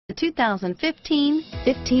The 2015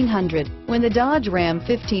 1500. When the Dodge Ram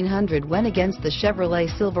 1500 went against the Chevrolet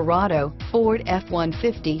Silverado, Ford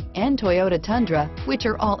F-150, and Toyota Tundra, which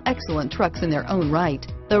are all excellent trucks in their own right,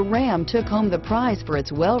 the Ram took home the prize for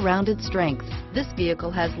its well-rounded strengths. This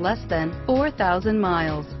vehicle has less than 4,000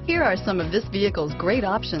 miles. Here are some of this vehicle's great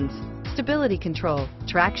options: stability control,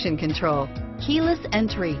 traction control, keyless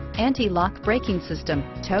entry, anti-lock braking system,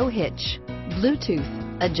 tow hitch, Bluetooth,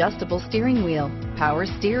 adjustable steering wheel, power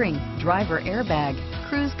steering, driver airbag,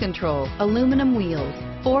 cruise control, aluminum wheels,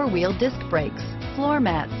 four-wheel disc brakes, floor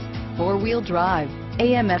mats, four-wheel drive,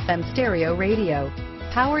 AM/FM stereo radio,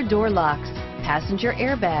 power door locks, passenger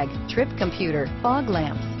airbag, trip computer, fog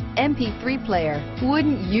lamps, MP3 player.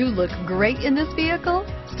 Wouldn't you look great in this vehicle?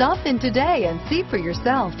 Stop in today and see for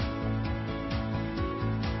yourself.